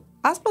sentido.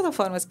 As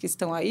plataformas que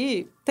estão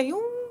aí, tem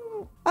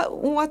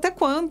um até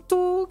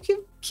quanto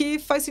que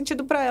faz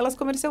sentido para elas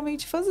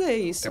comercialmente fazer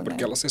isso. É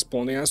porque elas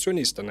respondem a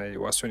acionista, né? E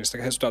o acionista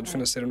quer resultado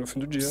financeiro no fim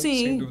do dia,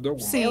 sim, sem dúvida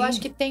alguma. Sim. Eu acho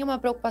que tem uma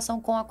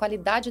preocupação com a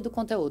qualidade do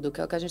conteúdo, que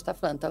é o que a gente tá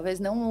falando. Talvez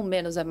não o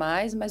menos é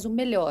mais, mas o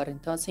melhor.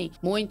 Então, assim,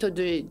 muito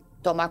de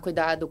tomar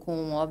cuidado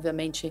com,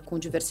 obviamente, com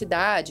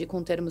diversidade,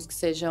 com termos que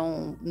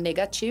sejam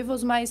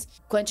negativos, mas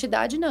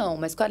quantidade não.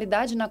 Mas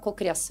qualidade na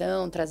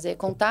cocriação,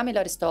 contar a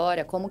melhor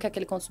história, como que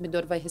aquele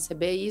consumidor vai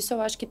receber. Isso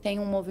eu acho que tem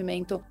um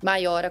movimento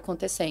maior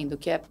acontecendo,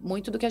 que é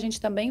muito do que a gente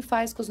também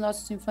faz com os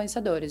nossos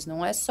influenciadores.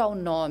 Não é só o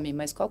nome,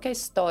 mas qual que é a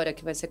história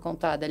que vai ser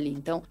contada ali.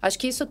 Então, acho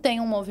que isso tem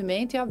um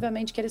movimento e,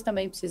 obviamente, que eles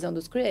também precisam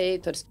dos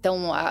creators.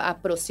 Então, a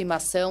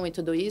aproximação e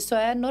tudo isso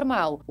é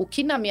normal. O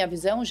que, na minha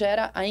visão,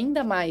 gera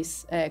ainda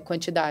mais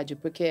quantidade,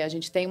 porque a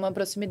gente tem uma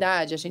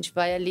proximidade, a gente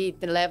vai ali,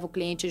 leva o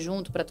cliente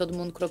junto para todo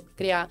mundo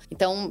criar.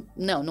 Então,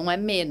 não é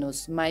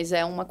menos, mas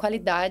é uma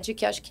qualidade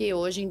que acho que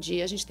hoje em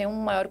dia a gente tem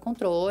um maior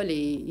controle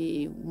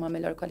e uma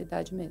melhor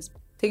qualidade mesmo.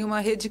 Tem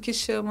uma rede que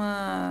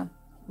chama...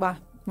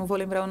 não vou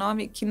lembrar o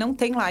nome, que não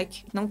tem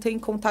like, não tem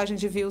contagem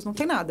de views, não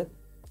tem nada.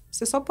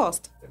 Você só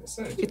posta.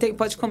 E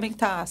pode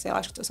comentar, sei lá,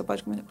 acho que você só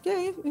pode comentar. Porque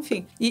aí,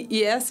 enfim.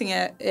 E é assim,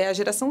 é a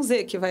geração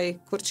Z que vai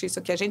curtir isso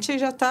aqui. A gente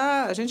já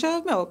tá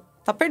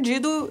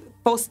perdido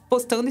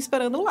postando e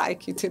esperando o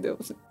like, entendeu?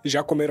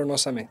 Já comeram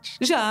nossa mente.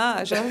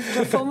 Já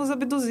fomos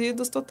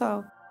abduzidos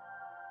total.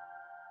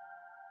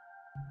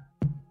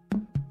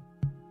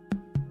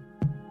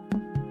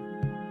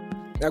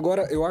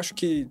 Agora, eu acho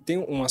que tem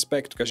um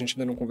aspecto que a gente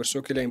ainda não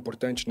conversou, que ele é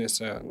importante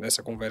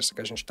nessa conversa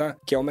que a gente tá,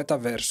 que é o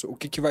metaverso. O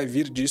que vai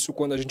vir disso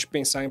quando a gente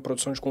pensar em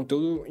produção de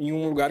conteúdo em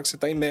um lugar que você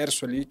tá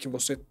imerso ali, que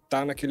você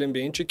tá naquele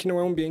ambiente e que não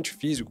é um ambiente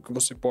físico, que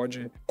você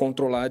pode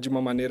controlar de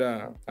uma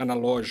maneira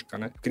analógica,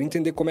 né? Eu queria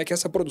entender como é que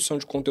essa produção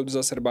de conteúdo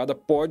exacerbada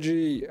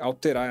pode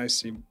alterar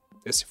esse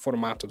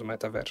formato do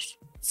metaverso.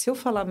 Se eu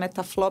falar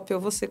metaflop, eu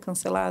vou ser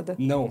cancelada?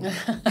 Não.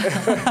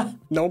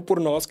 Não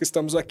por nós que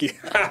estamos aqui.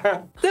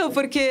 Não,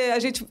 porque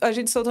a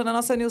gente soltou na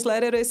nossa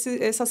newsletter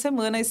essa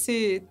semana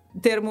esse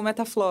termo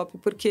metaflop.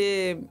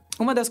 Porque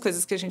uma das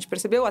coisas que a gente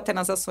percebeu, até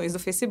nas ações do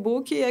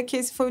Facebook, é que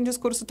esse foi um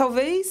discurso,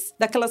 talvez,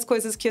 daquelas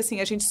coisas que,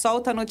 assim, a gente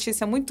solta a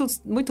notícia muito,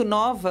 muito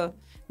nova,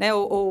 né?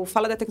 Ou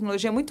fala da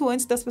tecnologia muito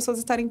antes das pessoas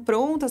estarem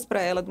prontas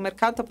para ela, do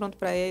mercado estar pronto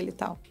para ele e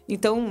tal.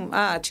 Então,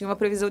 tinha uma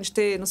previsão de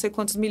ter não sei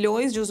quantos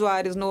milhões de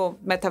usuários no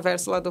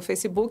metaverso lá do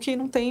Facebook e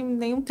não tem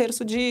nem um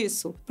terço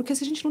disso. Porque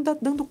se a gente não tá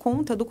dando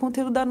conta do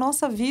conteúdo da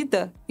nossa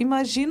vida,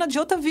 imagina de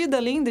outra vida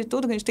linda e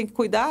tudo, que a gente tem que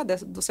cuidar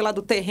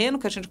do terreno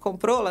que a gente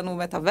comprou lá no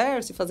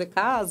metaverso e fazer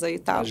casa e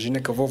tal. Imagina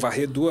que eu vou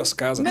varrer 2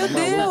 casas. Meu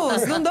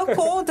Deus, não dou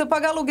conta,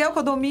 pagar aluguel,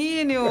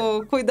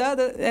 condomínio, cuidar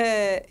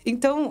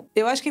Então,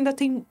 eu acho que ainda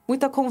tem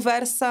muita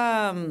conversa,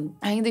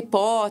 ainda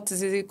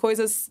hipóteses e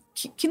coisas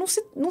que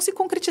não se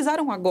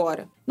concretizaram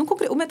agora.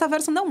 O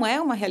metaverso não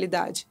é uma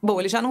realidade. Bom,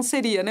 ele já não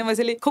seria, né? Mas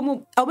ele,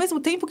 ao mesmo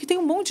tempo que tem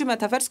um monte de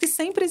metaverso que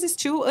sempre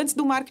existiu antes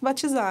do Mark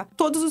batizar.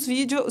 Todos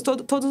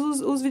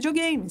os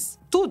videogames.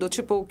 Tudo,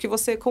 tipo, que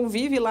você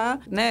convive lá,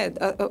 né?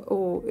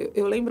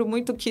 Eu lembro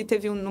muito que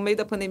no meio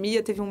da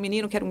pandemia, teve um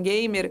menino que era um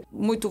gamer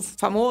muito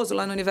famoso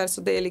lá no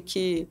universo dele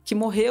que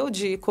morreu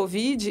de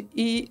Covid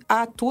e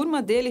a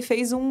turma dele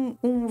fez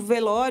um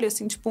velório,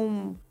 assim, tipo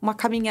uma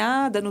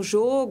caminhada no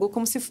jogo,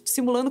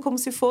 simulando como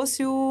se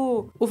fosse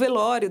o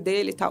velório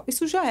dele e tal.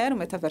 Isso já era um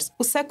metaverso.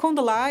 O Second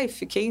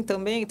Life, quem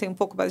também tem um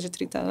pouco mais de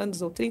 30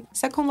 anos ou 30,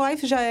 Second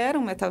Life já era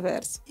um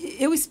metaverso. E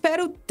eu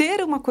espero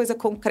ter uma coisa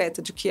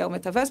concreta de que é o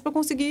metaverso para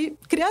conseguir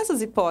criar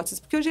essas hipóteses,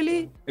 porque hoje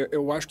ele...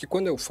 Eu acho que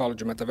quando eu falo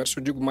de metaverso,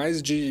 eu digo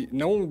mais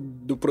não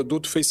do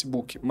produto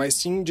Facebook, mas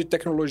sim de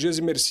tecnologias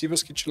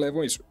imersivas que te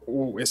levam a isso.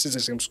 Esses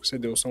exemplos que você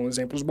deu são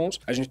exemplos bons.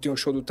 A gente tem o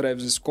show do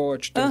Travis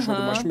Scott, tem o show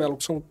do Marshmello,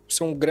 que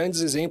são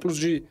grandes exemplos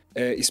de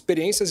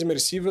experiências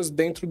imersivas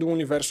dentro do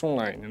universo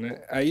online,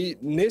 né? Aí,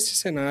 nesse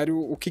cenário,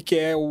 o que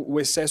é o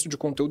excesso de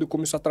conteúdo e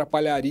como isso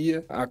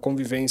atrapalharia a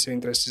convivência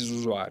entre esses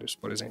usuários,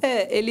 por exemplo?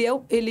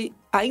 Ele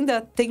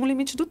ainda tem um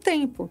limite do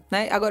tempo,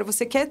 né? Agora,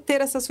 você quer ter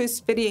essa sua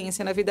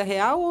experiência na vida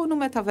real ou no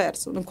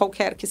metaverso, no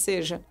qualquer que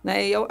seja,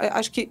 né? E eu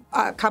acho que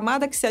a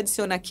camada que se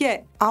adiciona aqui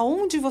é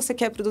aonde você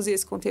quer produzir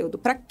esse conteúdo,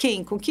 para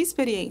quem, com que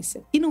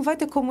experiência. E não vai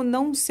ter como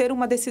não ser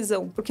uma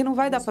decisão, porque não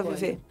vai dar para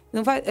viver.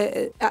 Não vai,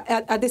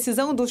 a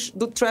decisão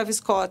do Travis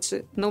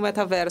Scott no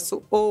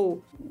metaverso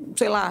ou,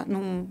 sei lá,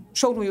 num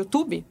show no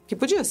YouTube, que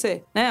podia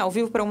ser, né? Ao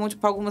vivo para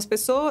algumas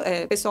pessoas,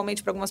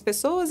 pessoalmente para algumas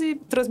pessoas e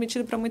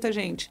transmitido para muita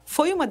gente.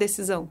 Foi uma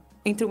decisão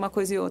entre uma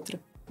coisa e outra.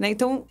 Né?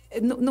 Então,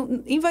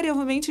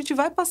 invariavelmente, a gente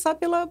vai passar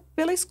pela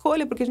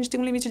escolha, porque a gente tem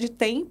um limite de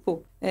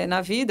tempo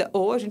na vida,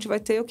 ou a gente vai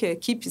ter o quê?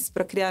 Equipes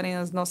para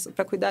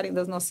cuidarem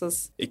das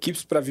nossas...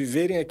 Equipes para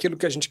viverem aquilo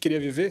que a gente queria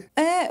viver?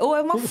 Ou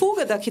é uma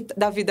fuga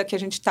da vida que a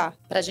gente tá.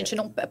 Pra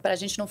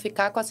gente não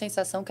ficar com a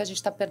sensação que a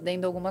gente tá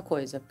perdendo alguma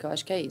coisa, porque eu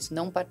acho que é isso.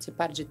 Não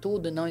participar de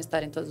tudo, não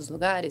estar em todos os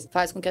lugares,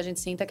 faz com que a gente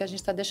sinta que a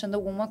gente tá deixando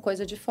alguma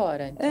coisa de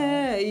fora. Então...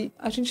 e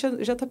a gente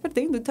já tá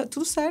perdendo, e tá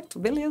tudo certo,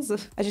 beleza.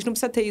 A gente não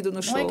precisa ter ido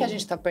no show. Não é que a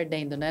gente tá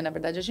perdendo, né? Na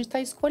verdade, a gente tá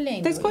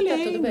escolhendo. Tá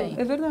escolhendo, tá tudo bem.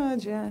 É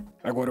verdade,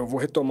 Agora, eu vou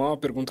retomar uma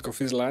pergunta que eu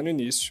fiz lá no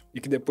início,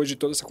 e que depois de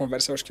toda essa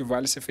conversa eu acho que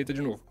vale ser feita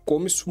de novo.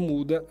 Como isso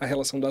muda a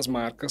relação das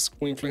marcas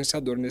com o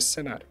influenciador nesse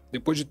cenário?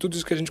 Depois de tudo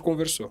isso que a gente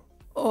conversou.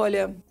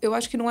 Olha, eu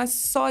acho que não é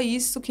só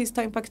isso que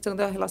está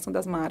impactando a relação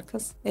das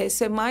marcas.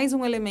 Isso é mais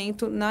um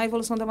elemento na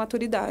evolução da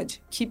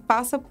maturidade, que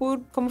passa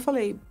por, como eu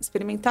falei,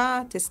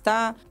 experimentar,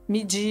 testar,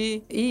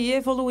 medir e ir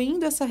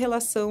evoluindo essa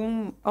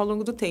relação ao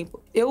longo do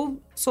tempo. Eu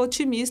sou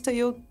otimista e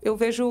eu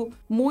vejo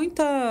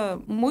muita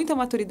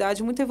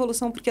maturidade, muita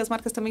evolução, porque as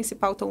marcas também se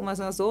pautam umas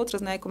nas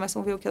outras, né? E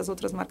começam a ver o que as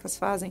outras marcas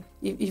fazem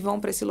e vão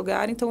para esse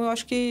lugar. Então, eu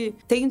acho que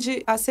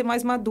tende a ser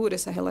mais madura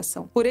essa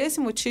relação. Por esse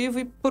motivo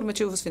e por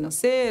motivos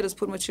financeiros,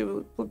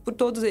 por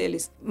todos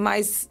eles.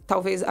 Mas,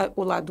 talvez,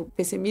 o lado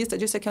pessimista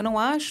disso é que eu não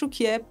acho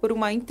que é por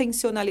uma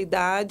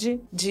intencionalidade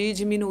de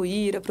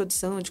diminuir a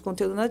produção de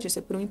conteúdo, nada disso.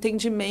 É por um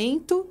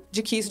entendimento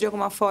de que isso, de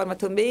alguma forma,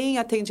 também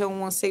atende a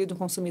um anseio do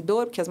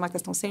consumidor, porque as marcas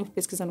estão sempre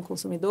pesquisando o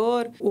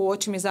consumidor, o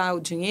otimizar o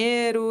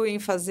dinheiro, em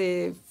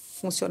fazer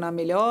funcionar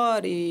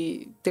melhor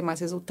e ter mais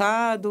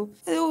resultado.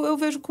 Eu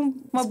vejo com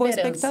uma boa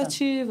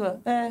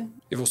expectativa.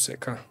 E você,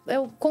 Ká?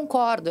 Eu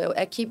concordo.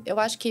 Eu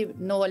acho que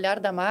no olhar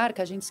da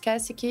marca, a gente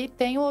esquece que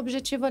tem o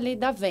objetivo ali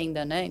da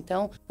venda, né?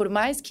 Então, por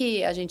mais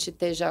que a gente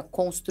esteja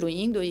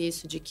construindo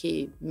isso de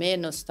que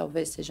menos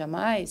talvez seja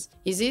mais,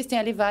 existem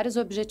ali vários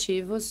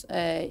objetivos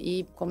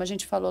e, como a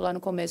gente falou lá no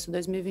começo,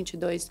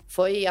 2022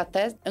 foi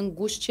até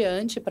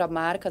angustiante para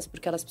marcas,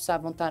 porque elas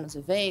precisavam estar nos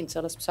eventos,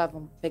 elas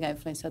precisavam pegar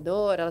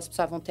influenciador, elas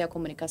precisavam ter a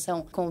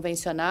comunicação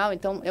convencional.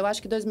 Então, eu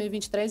acho que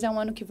 2023 é um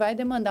ano que vai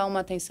demandar uma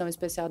atenção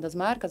especial das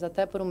marcas,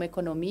 até por uma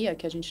economia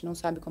que a gente não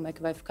sabe como é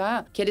que vai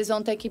ficar, que eles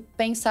vão ter que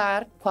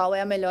pensar qual é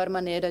a melhor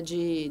maneira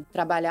de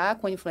trabalhar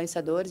com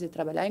influenciadores e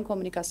trabalhar em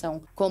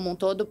comunicação como um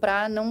todo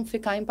para não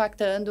ficar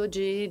impactando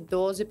de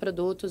 12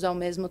 produtos ao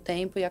mesmo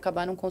tempo e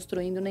acabar não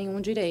construindo nenhum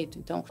direito.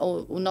 Então,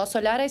 o nosso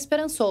olhar é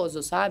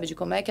esperançoso, sabe? De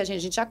como é que a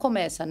gente já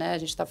começa, né? A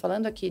gente tá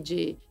falando aqui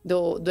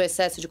do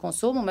excesso de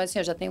consumo, mas assim,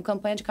 eu já tenho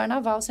campanha de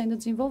carnaval sendo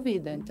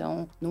desenvolvida.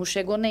 Então, não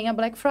chegou nem a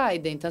Black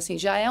Friday. Então, assim,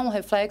 já é um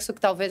reflexo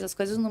que talvez as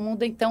coisas não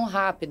mudem tão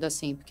rápido,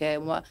 assim, porque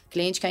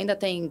cliente que ainda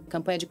tem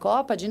campanha de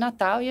Copa, de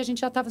Natal, e a gente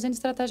já está fazendo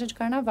estratégia de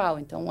Carnaval.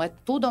 Então, é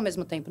tudo ao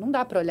mesmo tempo. Não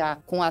dá para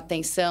olhar com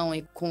atenção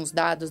e com os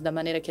dados da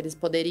maneira que eles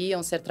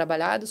poderiam ser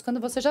trabalhados quando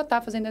você já está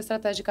fazendo a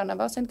estratégia de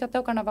Carnaval, sendo que até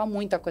o Carnaval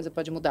muita coisa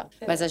pode mudar.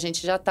 Mas a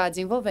gente já está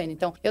desenvolvendo.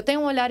 Então, eu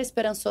tenho um olhar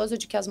esperançoso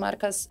de que as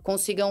marcas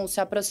consigam se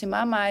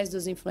aproximar mais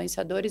dos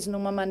influenciadores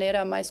numa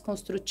maneira mais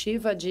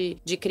construtiva de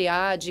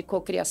criar, de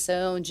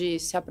cocriação, de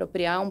se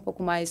apropriar um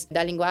pouco mais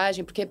da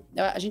linguagem, porque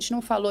a gente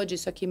não falou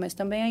disso aqui, mas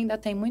também ainda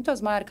tem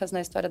muitas marcas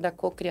na história da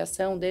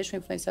cocriação, deixa o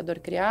influenciador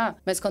criar,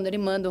 mas quando ele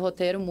manda o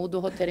roteiro, muda o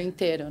roteiro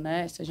inteiro,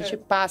 né? A gente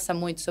passa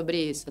muito sobre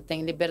isso,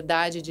 tem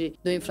liberdade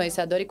do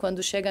influenciador e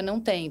quando chega não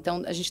tem.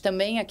 Então, a gente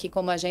também aqui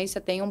como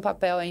agência tem um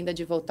papel ainda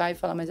de voltar e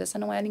falar, mas essa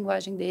não é a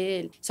linguagem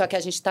dele. Só que a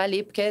gente tá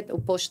ali porque o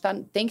post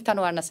tem que estar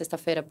no ar na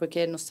sexta-feira,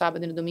 porque no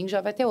sábado e no domingo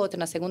já vai ter outra,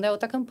 na segunda é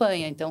outra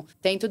campanha, então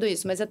tem tudo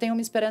isso. Mas eu tenho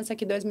uma esperança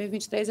que em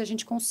 2023 a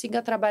gente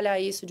consiga trabalhar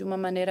isso de uma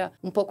maneira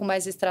um pouco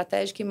mais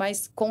estratégica e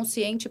mais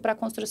consciente para a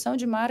construção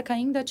de marca,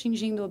 ainda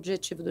atingindo o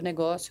objetivo do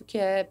negócio, que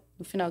é,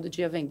 no final do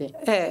dia, vender.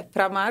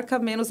 Para a marca,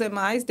 menos é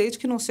mais, desde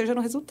que não seja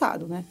no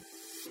resultado, né?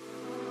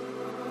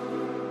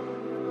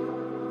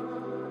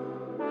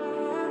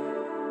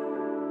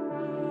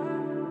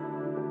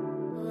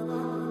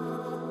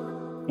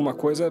 Uma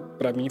coisa,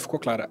 para mim, ficou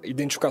clara. A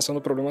identificação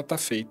do problema está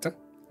feita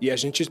e a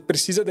gente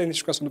precisa da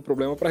identificação do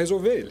problema para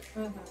resolver ele.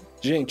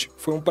 Gente,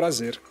 foi um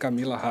prazer.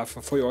 Camila,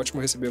 Rafa, foi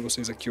ótimo receber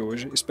vocês aqui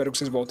hoje. Espero que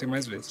vocês voltem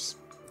mais vezes.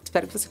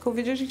 Espero que você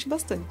convide a gente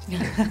bastante.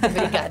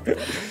 Obrigada.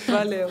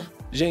 Valeu.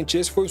 Gente,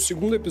 esse foi o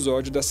segundo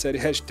episódio da série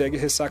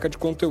 #Ressaca de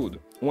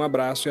Conteúdo. Um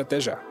abraço e até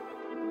já.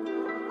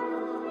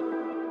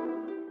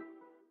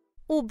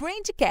 O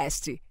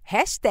Brandcast,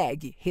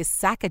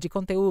 #Ressaca de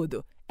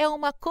Conteúdo, é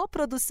uma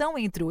coprodução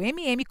entre o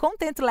MM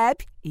Content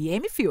Lab e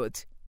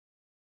M-Field.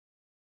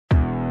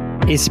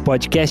 Esse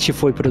podcast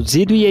foi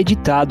produzido e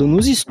editado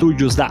nos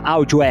estúdios da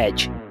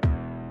AudioEd.